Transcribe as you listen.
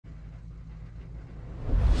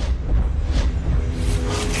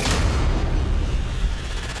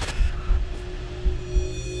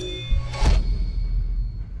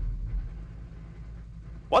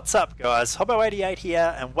What's up guys, Hobo88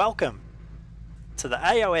 here and welcome to the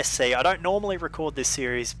AOSC. I don't normally record this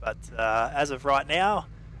series, but as of right now,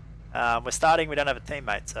 we're starting. We don't have a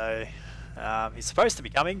teammate, so he's supposed to be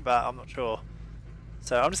coming, but I'm not sure.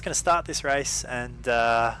 So I'm just going to start this race and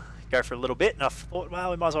go for a little bit, and I thought,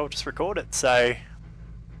 well, we might as well just record it. So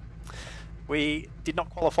we did not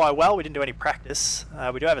qualify well, we didn't do any practice.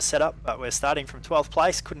 We do have a setup, but we're starting from 12th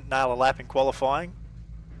place, couldn't nail a lap in qualifying.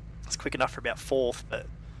 It's quick enough for about 4th, but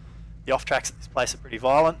the off tracks at this place are pretty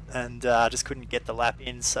violent, and just couldn't get the lap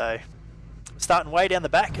in. So we're starting way down the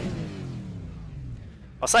back.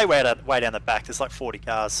 I'll say way down the back. There's like 40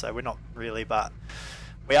 cars, so we're not really, but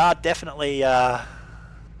we are definitely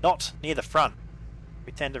not near the front.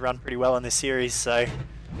 We tend to run pretty well in this series, so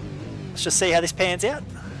let's just see how this pans out.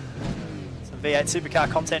 Some V8 Supercar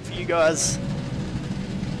content for you guys.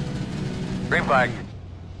 Green flag.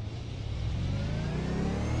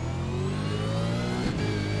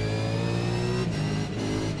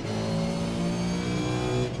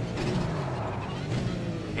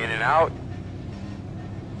 In and out.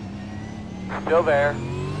 Still there.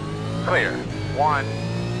 Clear. 1.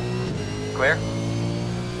 Clear.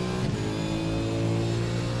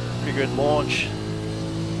 Pretty good launch.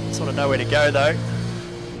 Sort of know where to go though.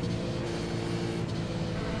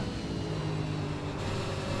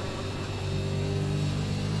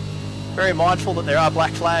 Very mindful that there are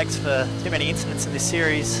black flags for too many incidents in this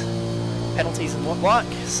series, penalties and what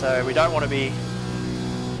like, so we don't want to be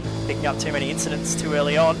picking up too many incidents too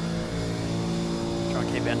early on. Try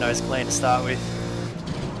and keep our nose clean to start with.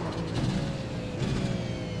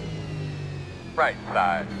 Right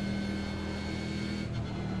side.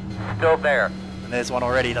 Still there. And there's one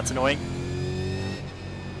already, that's annoying.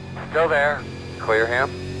 Still there. Clear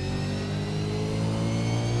him.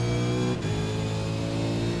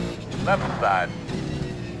 Left side.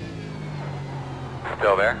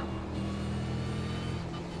 Still there.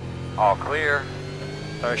 All clear.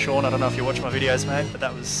 Sorry Sean, I don't know if you watch my videos mate, but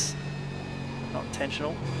that was not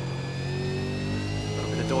intentional. A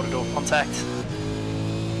little bit of door-to-door contact.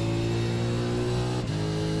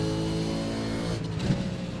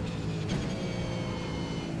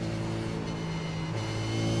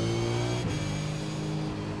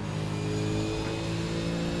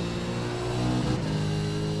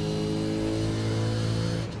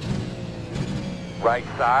 Right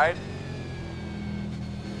side.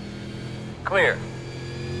 Clear.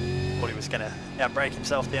 Thought he was going to outbrake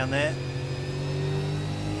himself down there.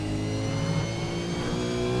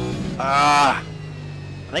 I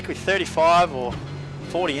think with 35 or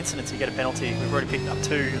 40 incidents you get a penalty. We've already picked up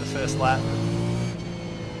 2 in the first lap.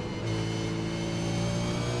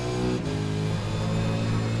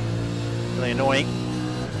 Really annoying.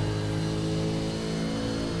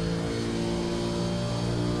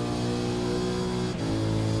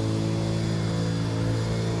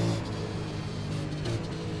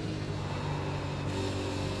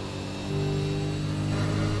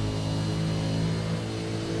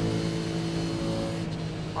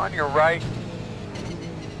 On your right.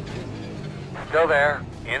 Still there.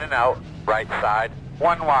 In and out. Right side.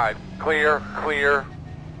 1 wide. Clear. Clear.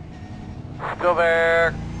 Still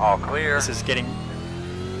there. All clear. This is getting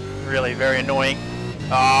really very annoying.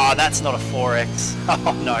 Oh, that's not a 4X.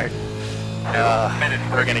 Oh no.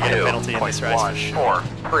 We're going to get a penalty in this race for sure.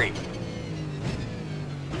 4, 3.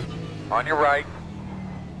 On your right.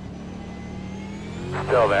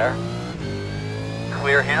 Still there.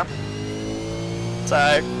 Clear him.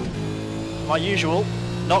 So, my usual,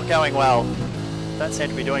 not going well. Don't seem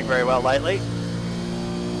to be doing very well lately.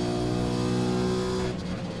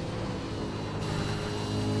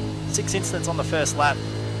 Six incidents on the first lap.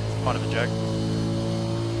 Kind of a joke.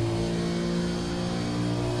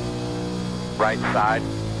 Right side.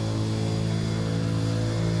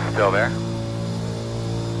 Still there.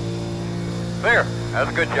 Clear. That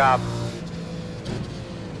was a good job.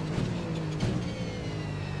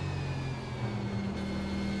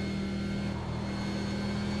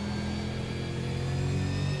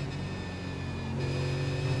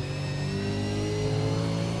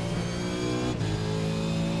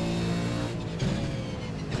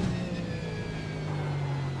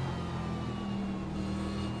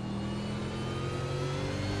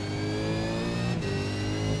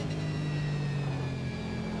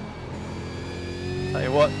 Tell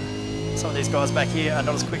you what, some of these guys back here are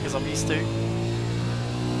not as quick as I'm used to.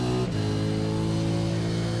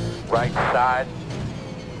 Right side.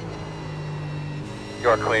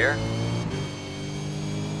 You're clear.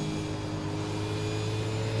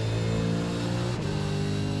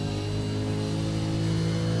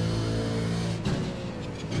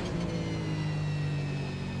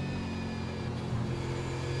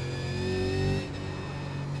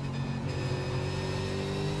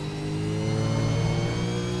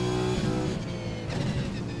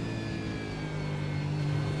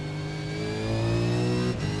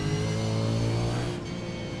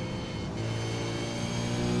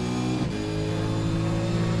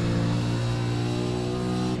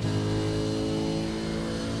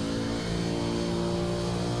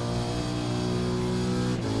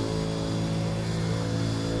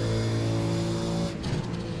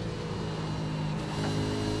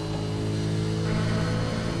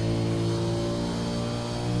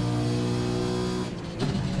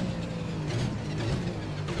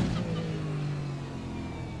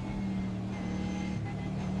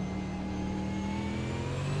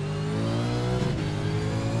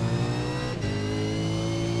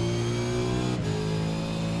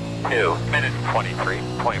 2 minutes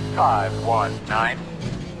 23.519.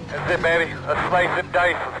 That's it, baby. Let's slice and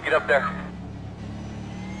dice. Let's get up there.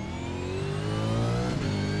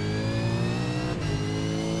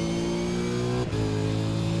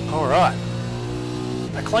 Alright.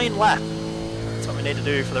 A clean lap. That's what we need to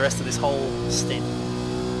do for the rest of this whole stint.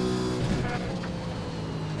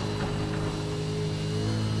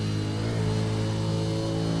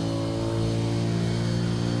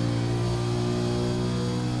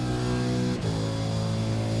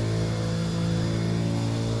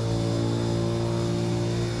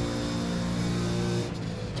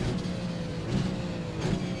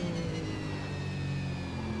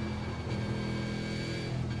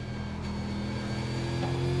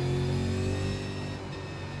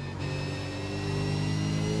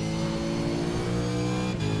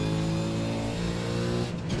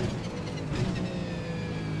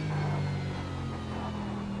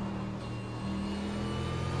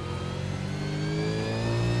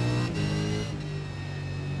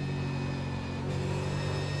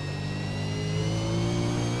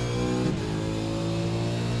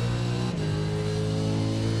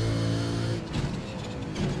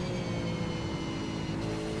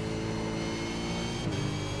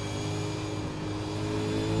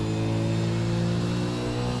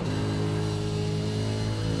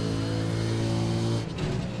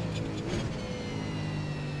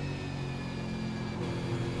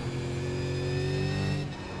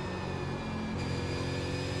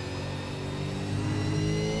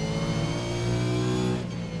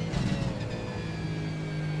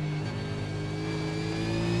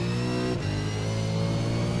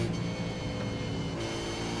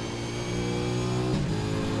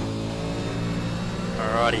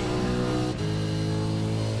 Alrighty.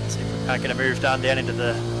 See if we can't get a move done down into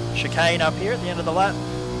the chicane up here at the end of the lap.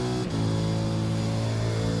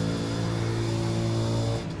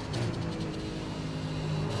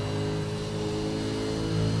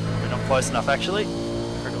 We're not close enough actually.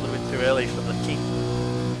 We're a little bit too early for the king.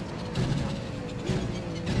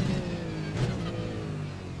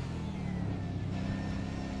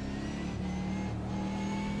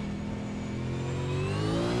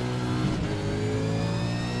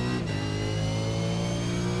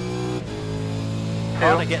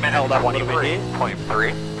 Kind of getting held up a little bit here.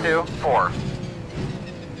 23.324.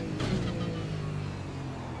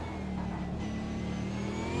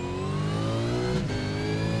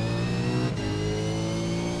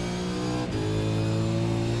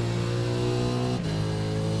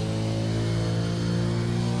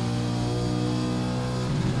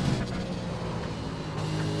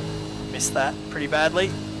 Missed that pretty badly.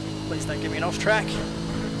 Please don't give me an off track.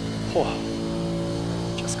 Oh,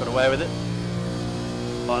 just got away with it.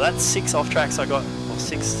 Oh, that's 6 off tracks I got, or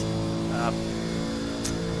 6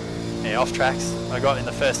 off tracks I got in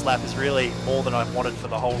the first lap is really more than I wanted for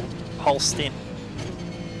the whole stint.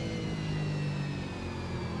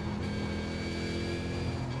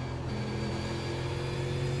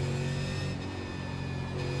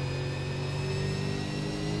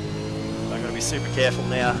 So I've got to be super careful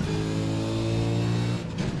now.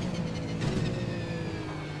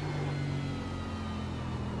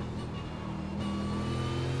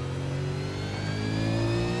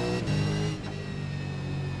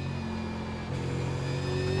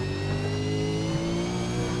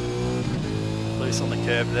 On the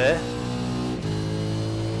curb there.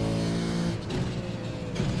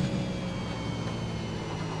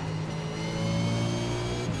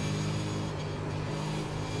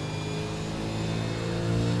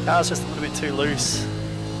 Car's just a little bit too loose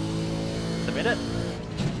at the minute.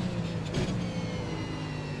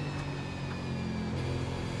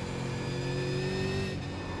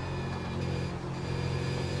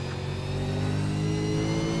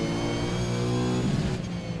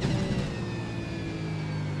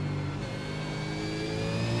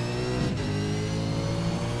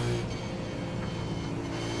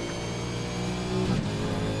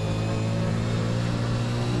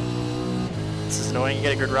 Annoying, you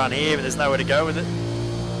get a good run here, but there's nowhere to go with it.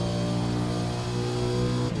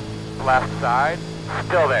 Left side,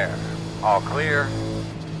 still there. All clear.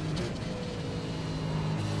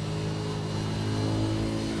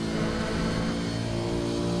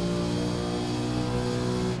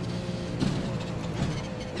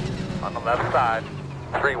 On the left side,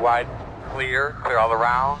 3 wide, clear all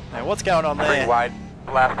around. Now what's going on there? 3 wide,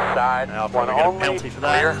 left side. Now I'll probably get a penalty for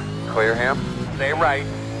that. Clear him. Stay right.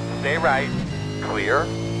 Clear.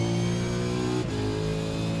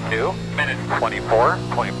 2 minutes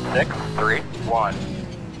 24.631. At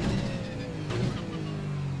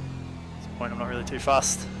this point I'm not really too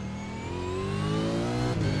fussed.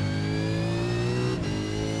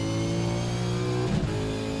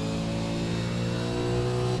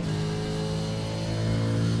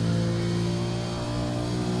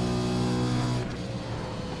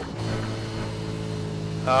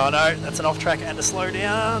 Oh no, that's an off track and a slow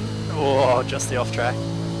down. Oh, just the off track.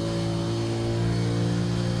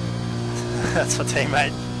 That's my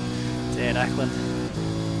teammate, Dan Ackland,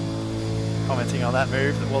 commenting on that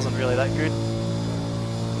move that wasn't really that good.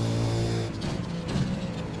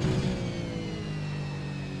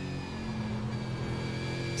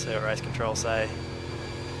 See what race control say.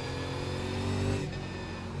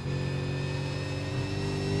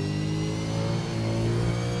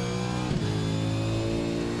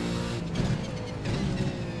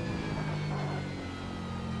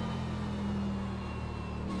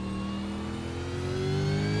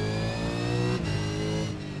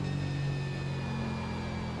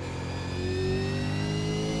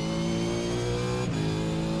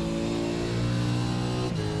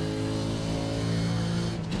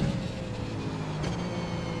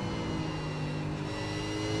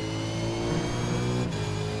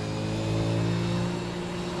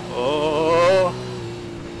 Oh,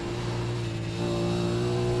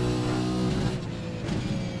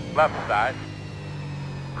 Left side.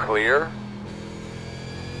 Clear.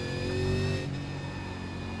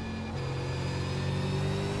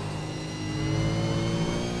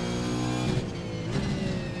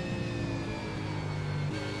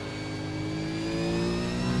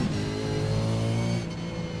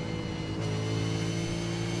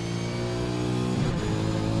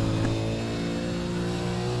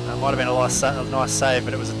 that might have been a nice save,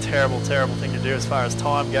 but it was a terrible thing to do as far as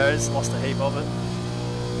time goes. Lost a heap of it.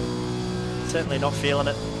 Certainly not feeling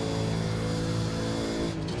it.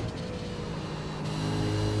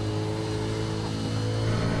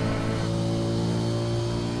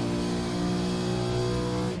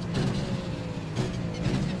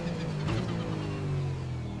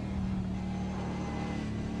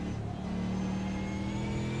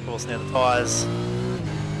 Of course, now the tyres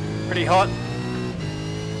pretty hot.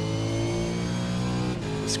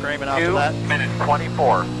 Screaming after 2 that. minutes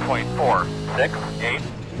 24.468.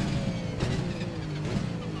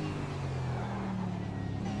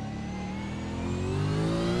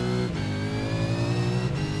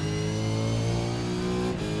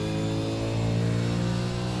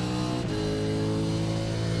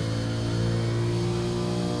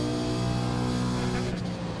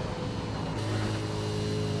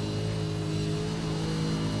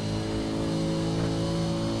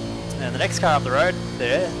 And the next car up the road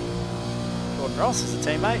there, Gordon Ross is a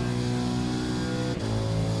teammate.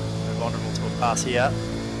 Move on and we'll to a pass here.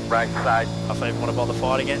 Right side. If I even want to bother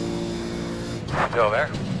fighting it. Still there.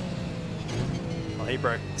 Oh, he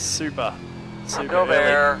broke super Still early.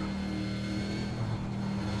 there.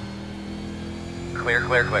 Clear,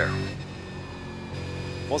 clear, clear.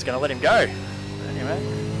 Was going to let him go. Anyway.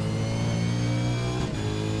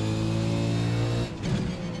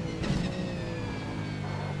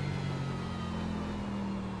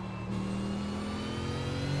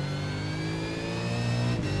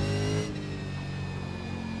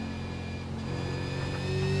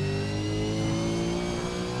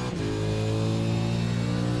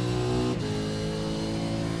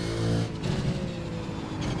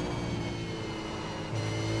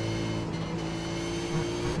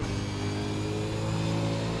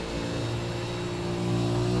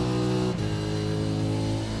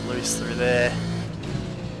 Loose through there.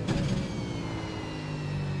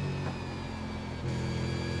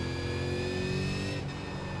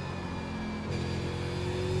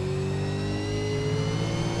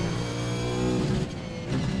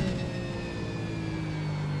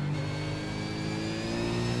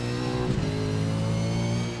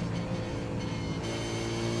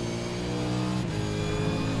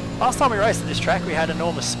 Last time we raced at this track we had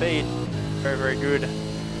enormous speed. Very good.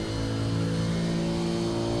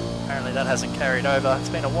 Apparently that hasn't carried over. It's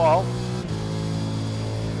been a while.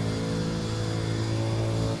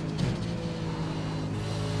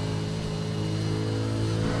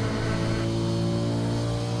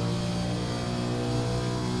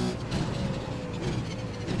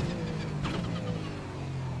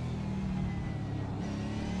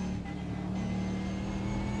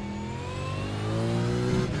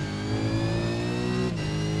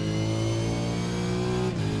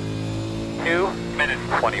 Minutes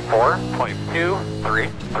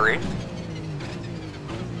 24.233.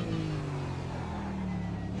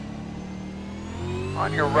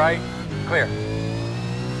 On your right, clear.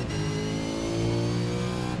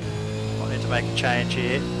 I need to make a change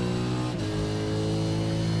here.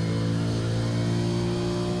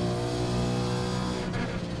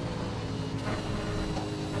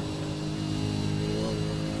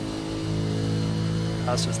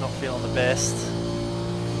 I was just not feeling the best.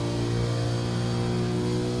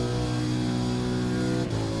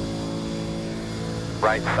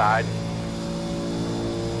 right side.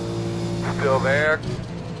 Still there.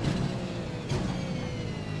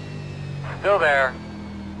 Still there.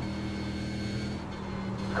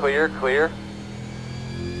 Clear, clear.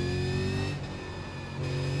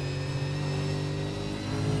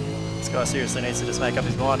 This guy seriously needs to just make up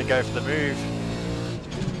his mind and go for the move.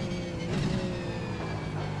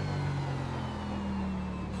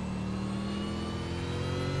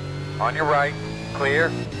 On your right,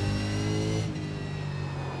 clear.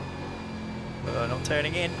 Not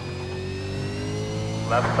turning in.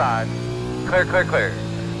 Left side. Clear, clear, clear.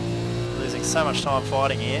 Losing so much time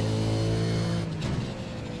fighting here.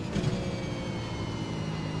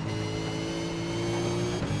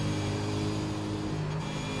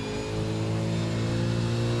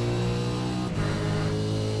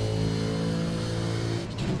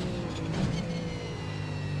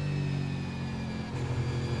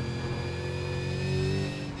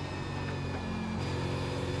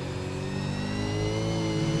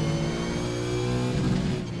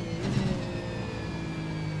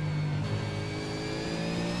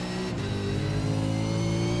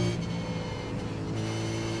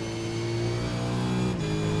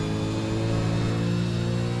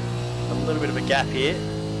 A little bit of a gap here.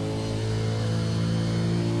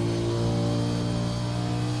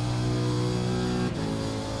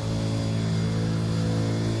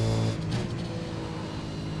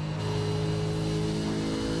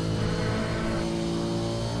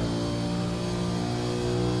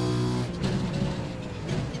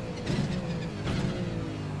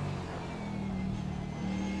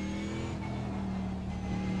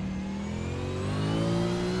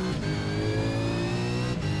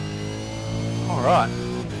 Alright.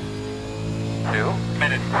 2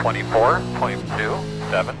 minutes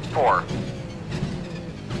 24.274.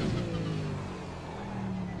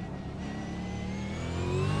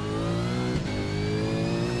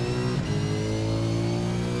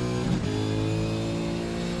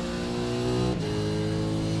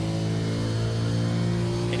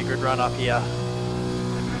 Need a good run up here.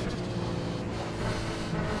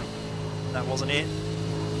 That wasn't it.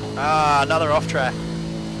 Ah, another off track.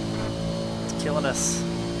 It's killing us.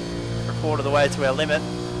 We're a quarter of the way to our limit.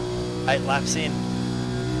 8 laps in.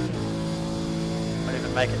 Won't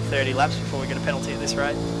even make it 30 laps before we get a penalty at this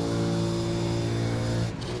rate.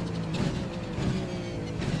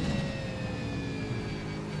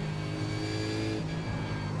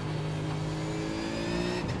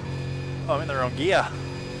 Oh, I'm in the wrong gear.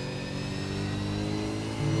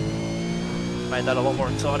 Made that a lot more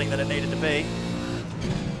exciting than it needed to be.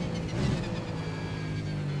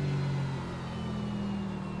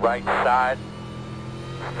 Right side.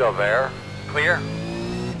 Still there. Clear.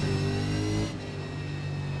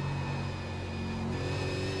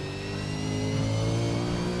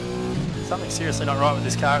 Something's seriously not right with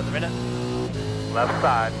this car at the minute. Left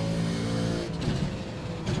side.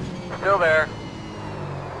 Still there.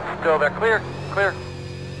 Still there. Clear. Clear.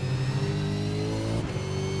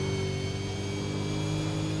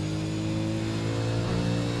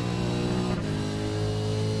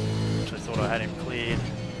 Actually thought I had him cleared.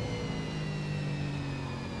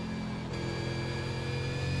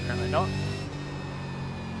 Apparently not.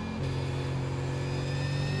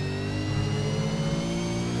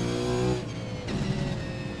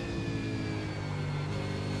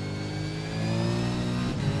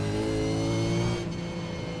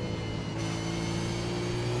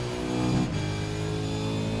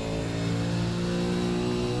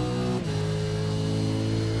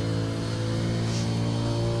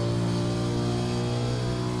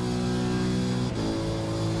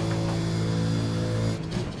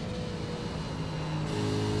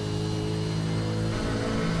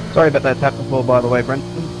 Sorry about that tap before, by the way, Brenton.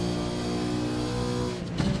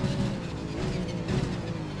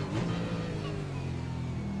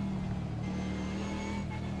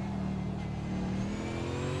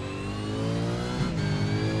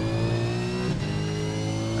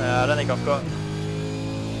 I don't think I've got...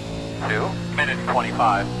 2 minutes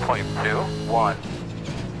 25.21.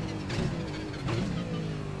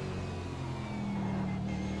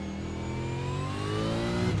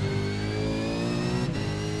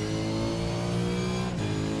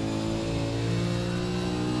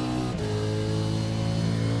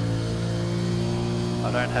 I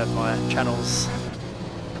don't have my channels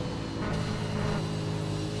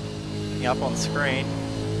up on screen.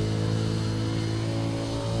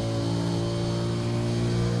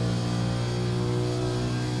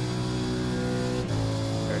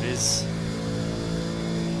 There it is.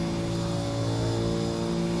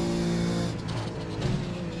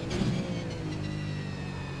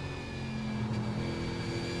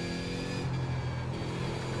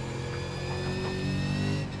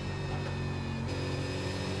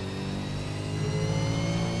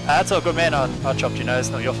 That's all good, man. I chopped your nose,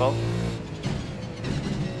 not your fault.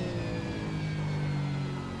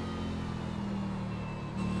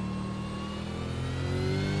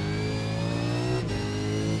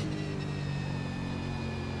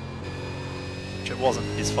 Which it wasn't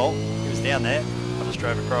his fault. He was down there. I just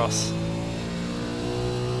drove across.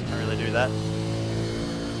 Can't really do that.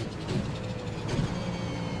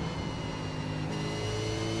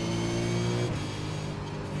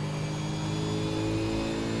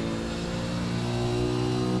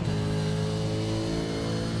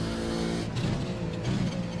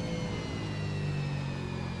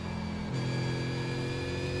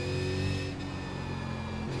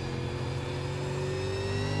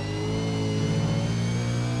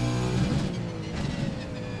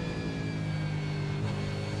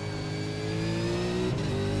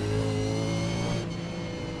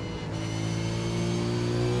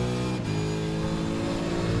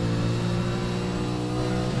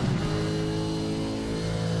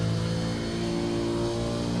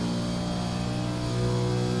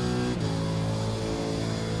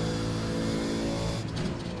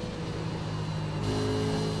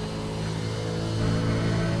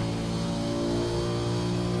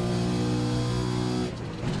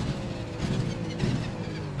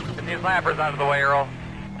 These lappers out of the way, Earl.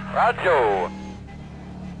 Roger.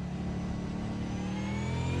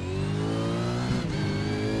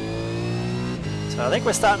 So I think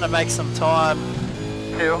we're starting to make some time.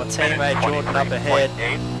 My teammate Jordan up ahead.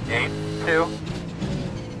 882.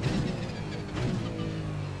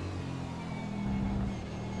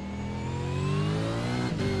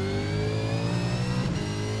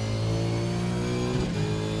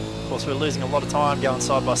 Of course, we're losing a lot of time going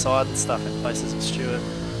side by side and stuff in places with Stuart.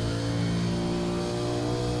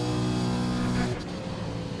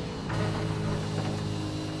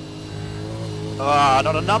 Ah,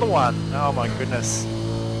 not another one. Oh my goodness.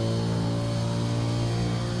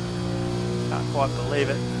 Can't quite believe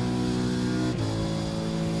it.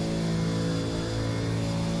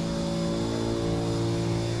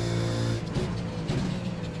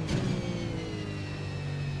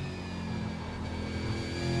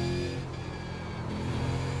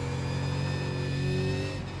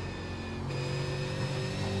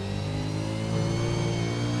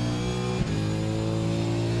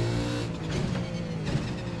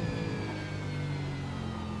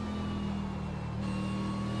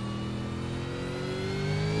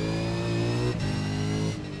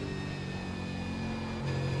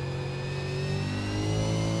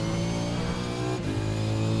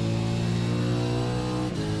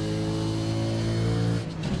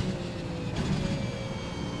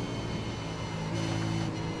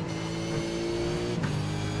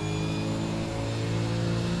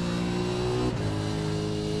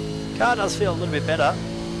 Car does feel a little bit better.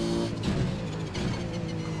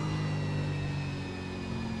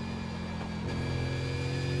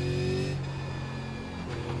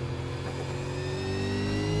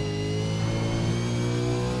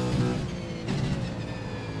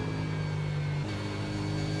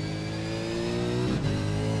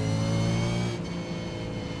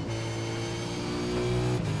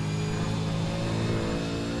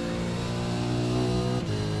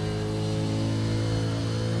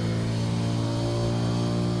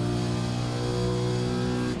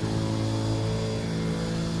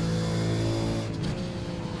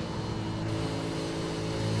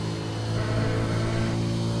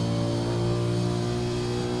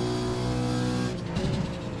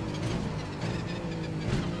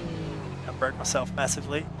 Broke myself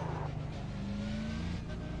massively.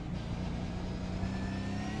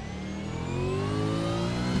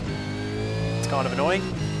 It's kind of annoying.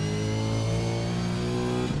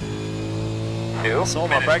 Saw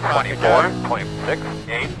my brake marker go.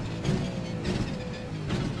 24.68.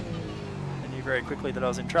 I knew very quickly that I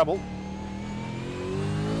was in trouble.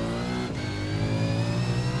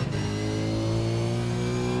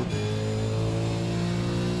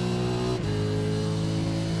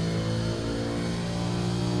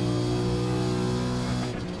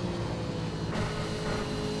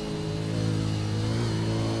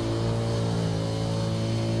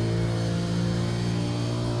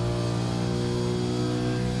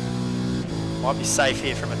 Might be safe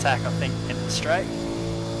here from attack, I think, in the straight.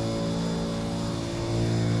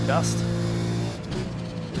 Just.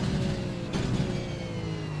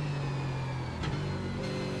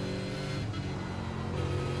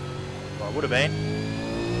 Well, it would have been.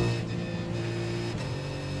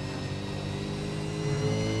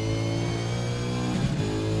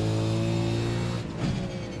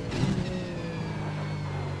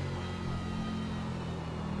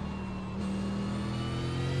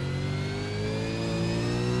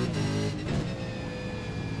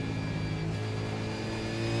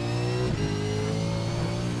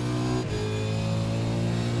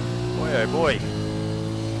 Oh boy.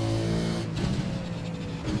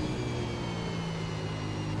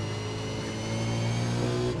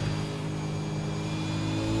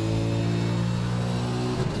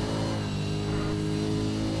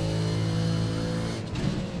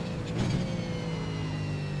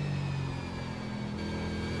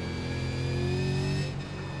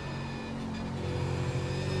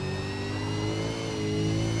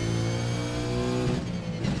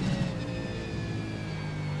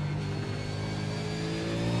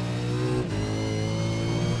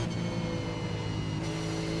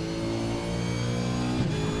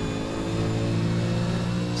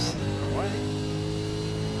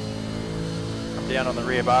 Down on the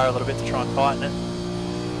rear bar a little bit to try and tighten it.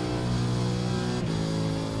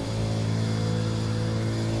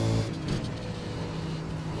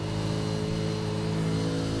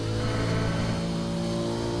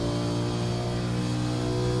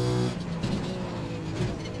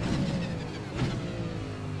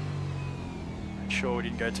 Make sure we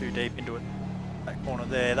didn't go too deep into it. That corner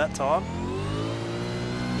there that time.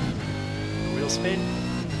 Wheel spin.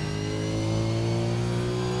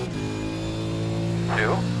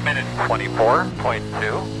 2 minutes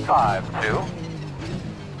 24.252.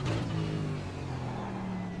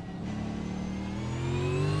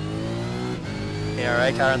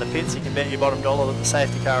 ARA car in the pits, you can bet your bottom dollar that the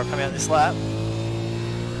safety car will come out this lap.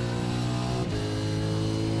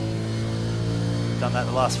 Done that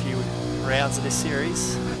the last few rounds of this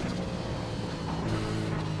series.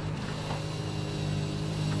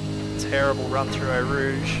 Terrible run through Eau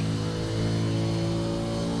Rouge.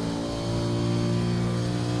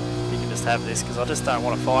 You can just have this because I just don't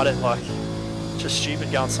want to fight it. Like, it's just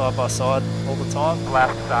stupid going side by side all the time.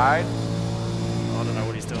 Left side. I don't know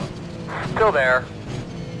what he's doing. Still there.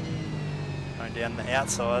 Going down the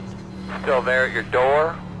outside. Still there at your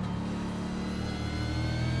door.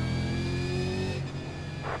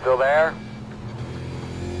 Still there.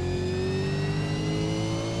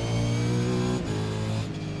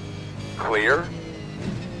 Clear.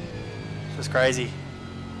 It's just crazy.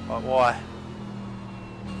 Like, why?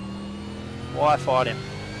 Why fight him?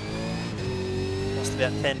 Lost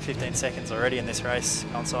about 10-15 seconds already in this race,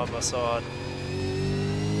 going side by side.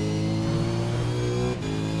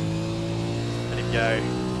 Let him go.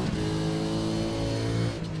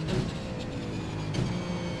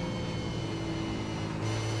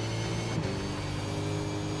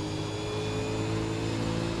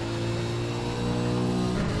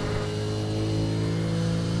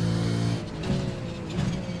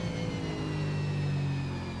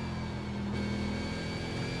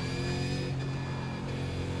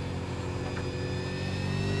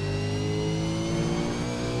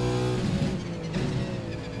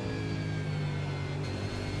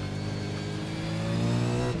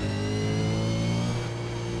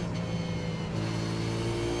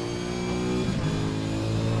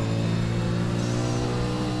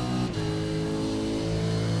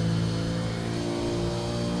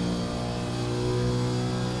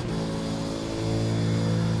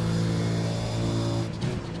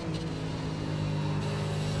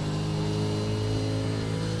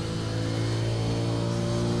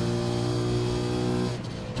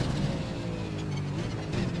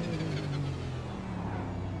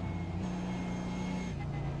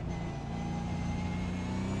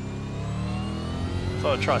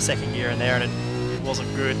 Thought I'd try second gear in there and it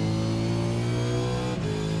wasn't good.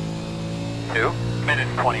 2 minutes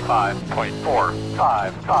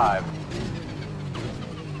 25.455.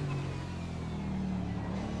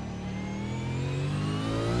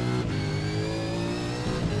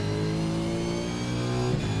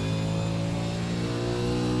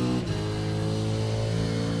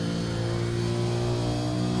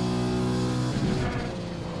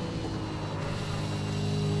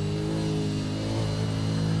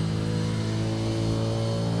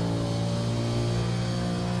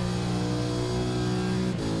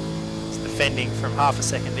 Defending from half a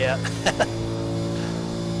second out.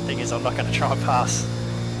 Thing is, I'm not going to try and pass.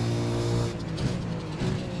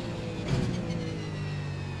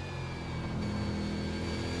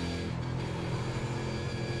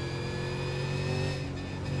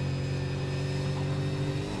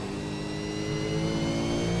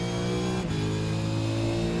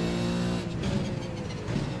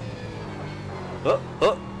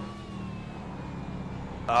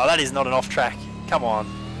 Oh, that is not an off track. Come on.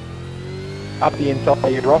 Up the inside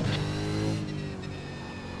of your rocks.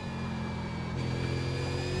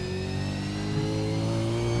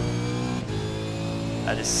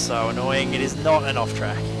 That is so annoying. It is not an off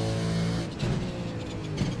track.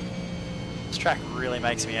 This track really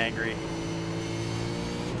makes me angry.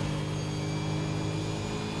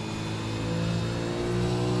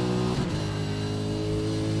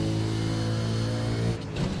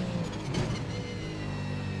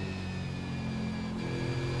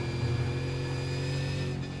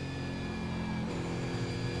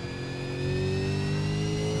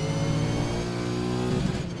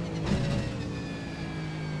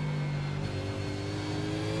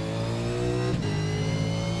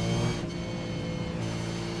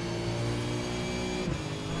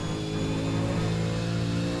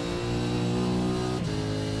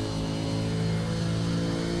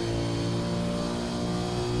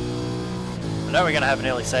 I know we're going to have an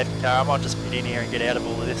early safety car. I might just pit in here and get out of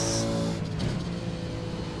all of this.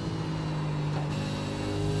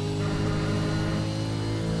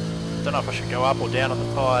 Don't know if I should go up or down on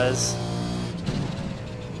the tyres.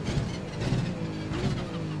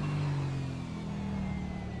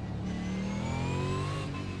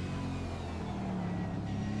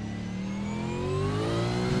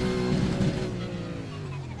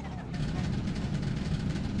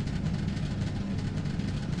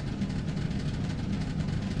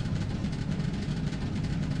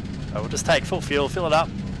 So we'll just take full fuel, fill it up.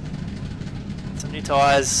 Some new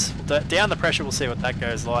tyres. We'll down the pressure, we'll see what that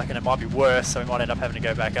goes like, and it might be worse, so we might end up having to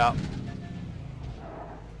go back up.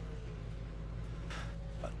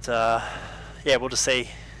 But yeah, we'll just see.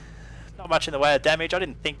 Not much in the way of damage. I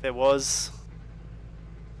didn't think there was.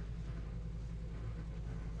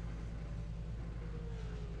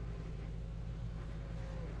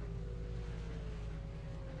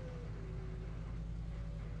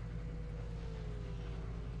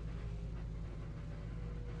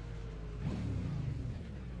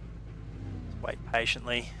 Wait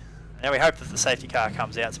patiently. Now we hope that the safety car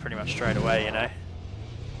comes out pretty much straight away, you know.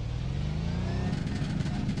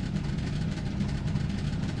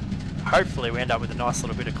 Hopefully we end up with a nice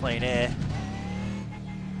little bit of clean air.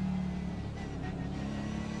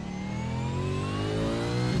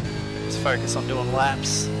 Just focus on doing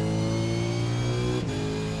laps.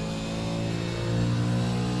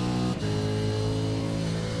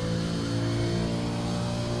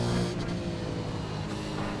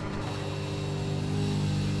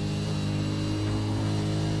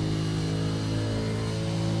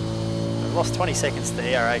 Lost 20 seconds to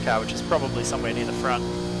the ERA car, which is probably somewhere near the front.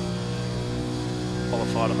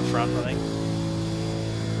 Qualified on the front, I think.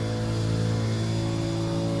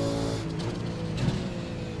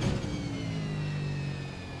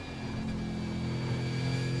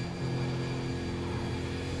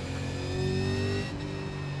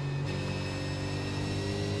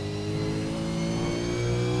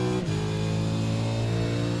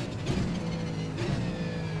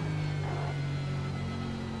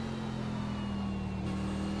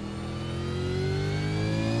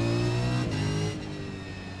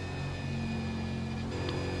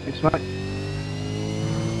 Thanks, mate.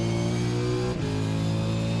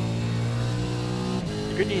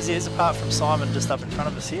 The good news is, apart from Simon just up in front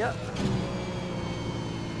of us here,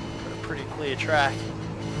 got a pretty clear track.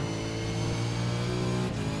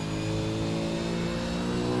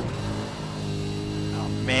 Oh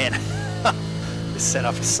man, this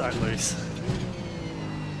setup is so loose.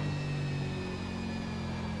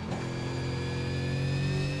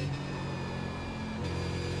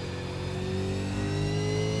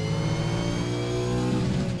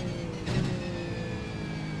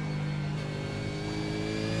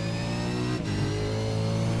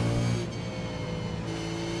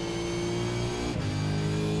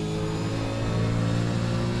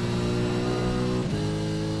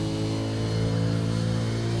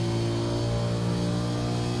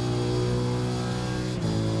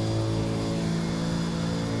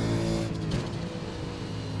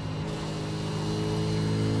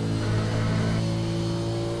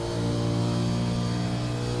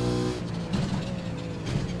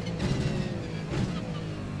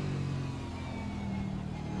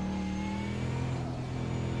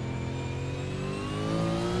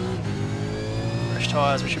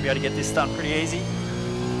 Tyres, we should be able to get this done pretty easy.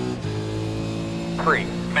 3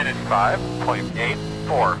 minutes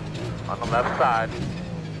 5.84 on the left side.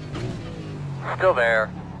 Still there.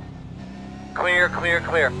 Clear, clear,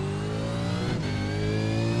 clear.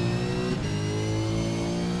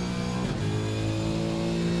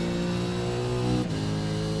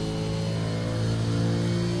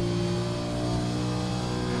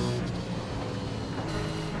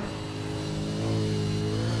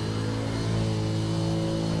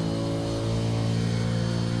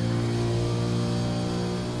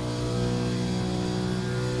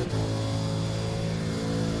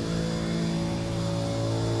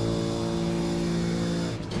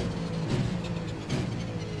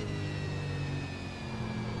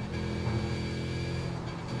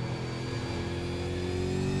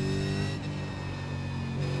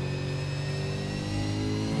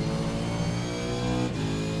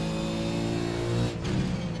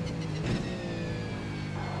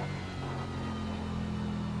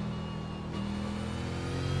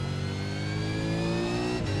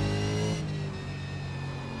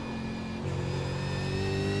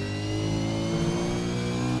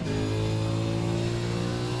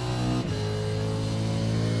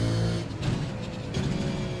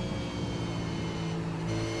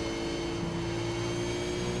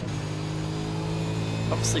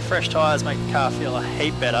 Obviously fresh tyres make the car feel a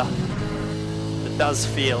heap better. It does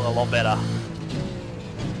feel a lot better.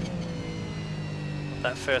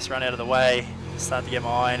 That first run out of the way, start to get my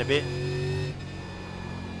eye in a bit.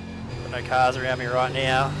 Got no cars around me right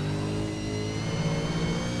now.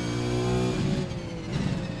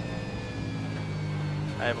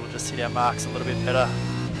 Able to just hit our marks a little bit better.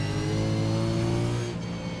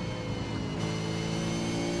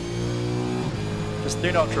 Just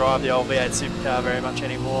do not drive the old V8 Supercar very much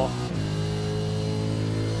anymore.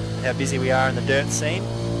 How busy we are in the dirt scene.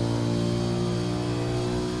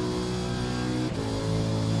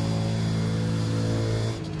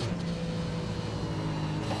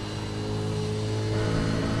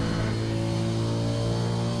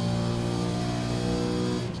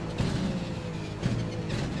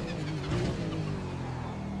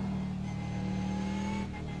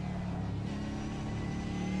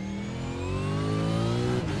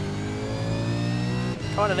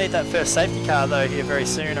 Kind of need that first safety car though here very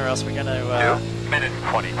soon, or else we're going to 2 minutes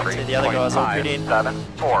 23. see the other guys all pit in.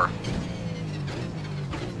 7-4.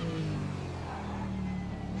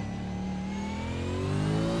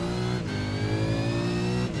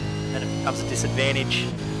 And it becomes a disadvantage.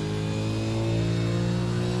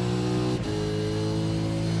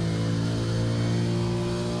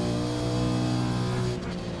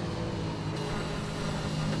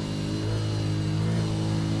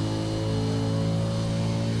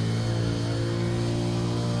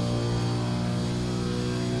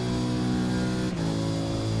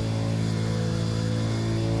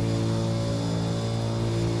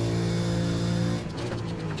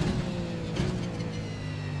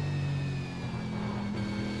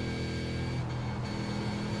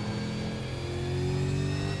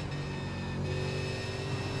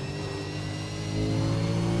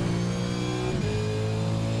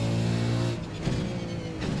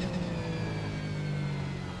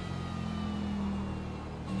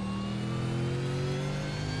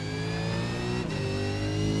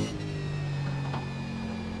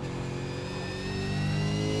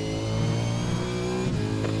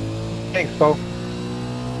 Thanks, Paul.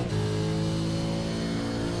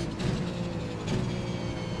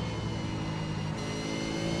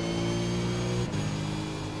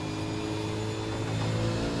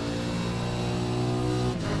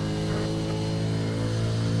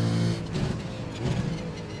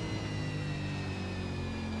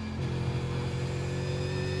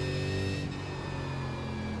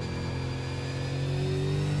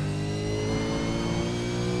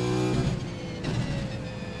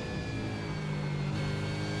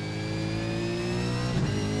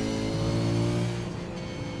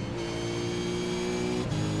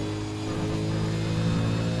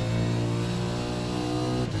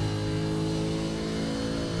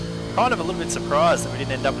 Kind of a little bit surprised that we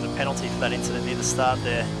didn't end up with a penalty for that incident near the start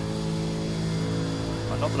there.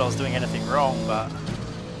 Well, not that I was doing anything wrong, but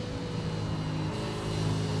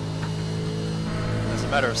as a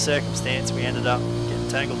matter of circumstance, we ended up getting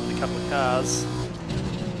tangled with a couple of cars.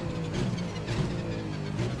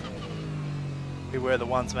 We were the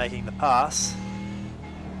ones making the pass.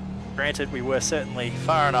 Granted, we were certainly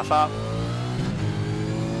far enough up.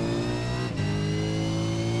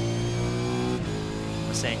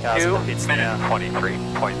 Seeing cars in the pits 2 now. minutes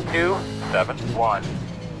 23.271.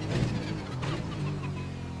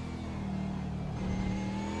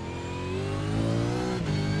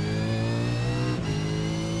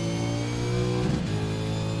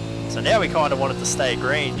 So now we kind of want it to stay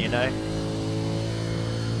green, you know.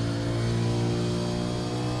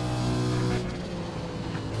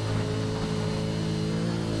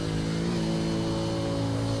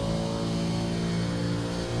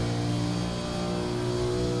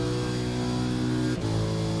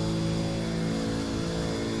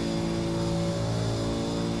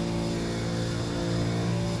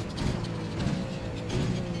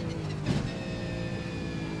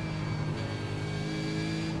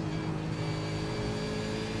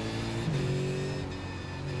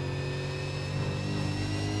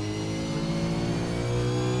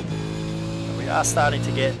 We are starting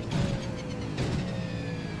to get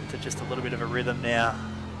to just a little bit of a rhythm now.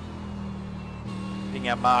 Hitting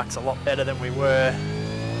our marks a lot better than we were.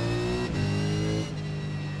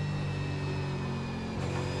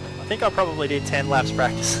 I think I probably did 10 laps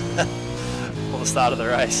practice for the start of the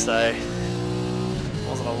race, so it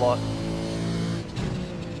wasn't a lot.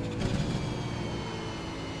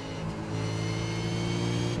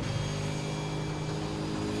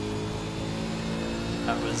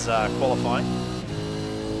 That was qualifying.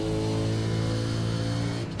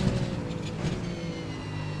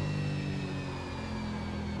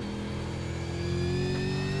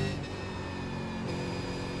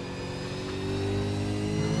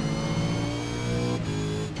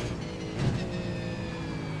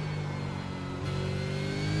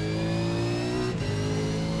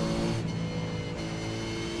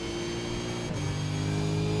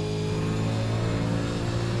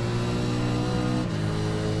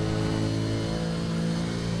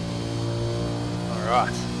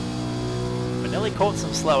 caught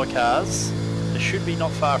some slower cars. They should be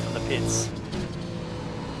not far from the pits.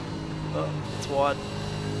 Oh, it's wide.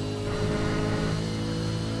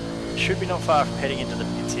 Should be not far from heading into the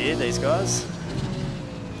pits here, these guys.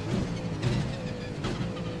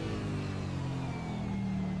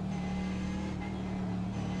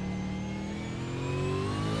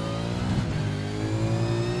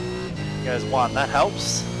 Goes 1, that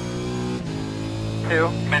helps. 2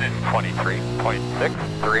 minutes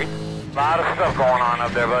 23.63. A lot of stuff going on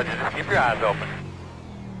up there, bud. Just keep your eyes open.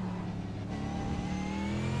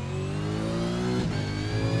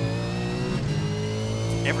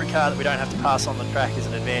 Every car that we don't have to pass on the track is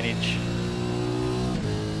an advantage.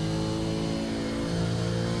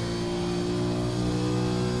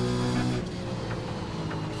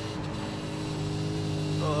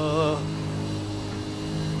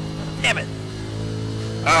 Damn it!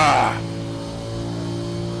 Ah!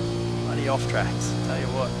 Bloody off tracks, tell you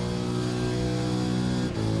what.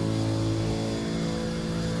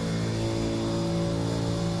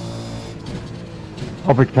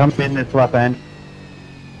 I'll become in this lap end.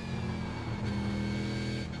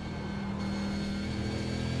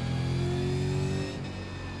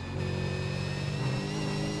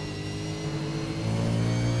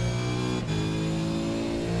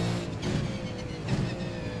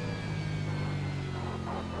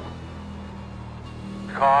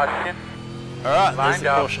 Caution. Alright, there's the Lined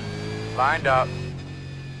up. caution. Lined up.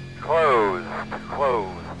 Closed.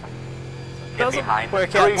 Closed. Get Doesn't behind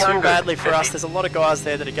work out too 300. badly for us. There's a lot of guys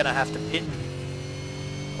there that are going to have to pit.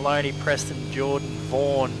 Maloney, Preston, Jordan,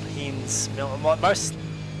 Vaughan, Hinds, most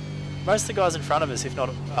of the guys in front of us, if not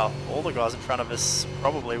well, all the guys in front of us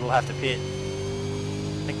probably will have to pit.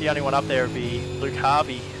 I think the only one up there would be Luke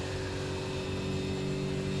Harvey.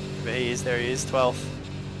 There he is, 12th.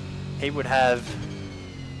 He would have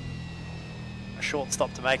a short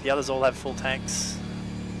stop to make. The others all have full tanks.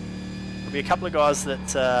 There'll be a couple of guys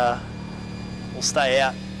that will stay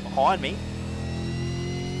out behind me.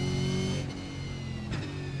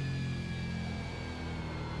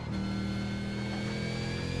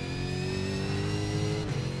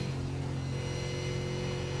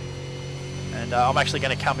 And I'm actually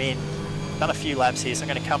going to come in, done a few laps here, so I'm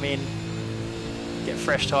going to come in, get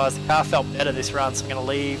fresh tyres. The car felt better this run, so I'm going to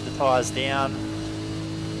leave the tyres down,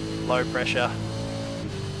 low pressure,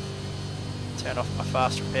 turn off my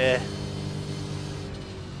fast repair,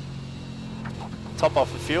 top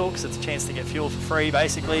off the fuel because it's a chance to get fuel for free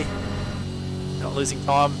basically, not losing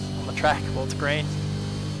time on the track while it's green.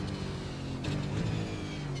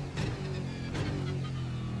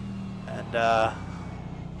 And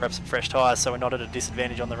grab some fresh tyres so we're not at a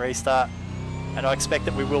disadvantage on the restart. And I expect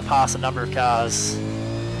that we will pass a number of cars.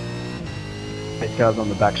 These cars on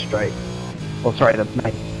the back straight. Well, sorry, that's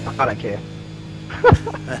me. I don't care.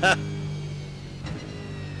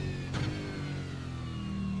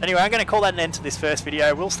 Anyway, I'm going to call that an end to this first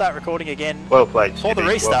video. We'll start recording again Well played, for the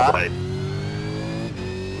Jimmy. restart. Well played.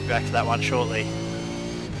 We'll be back to that one shortly.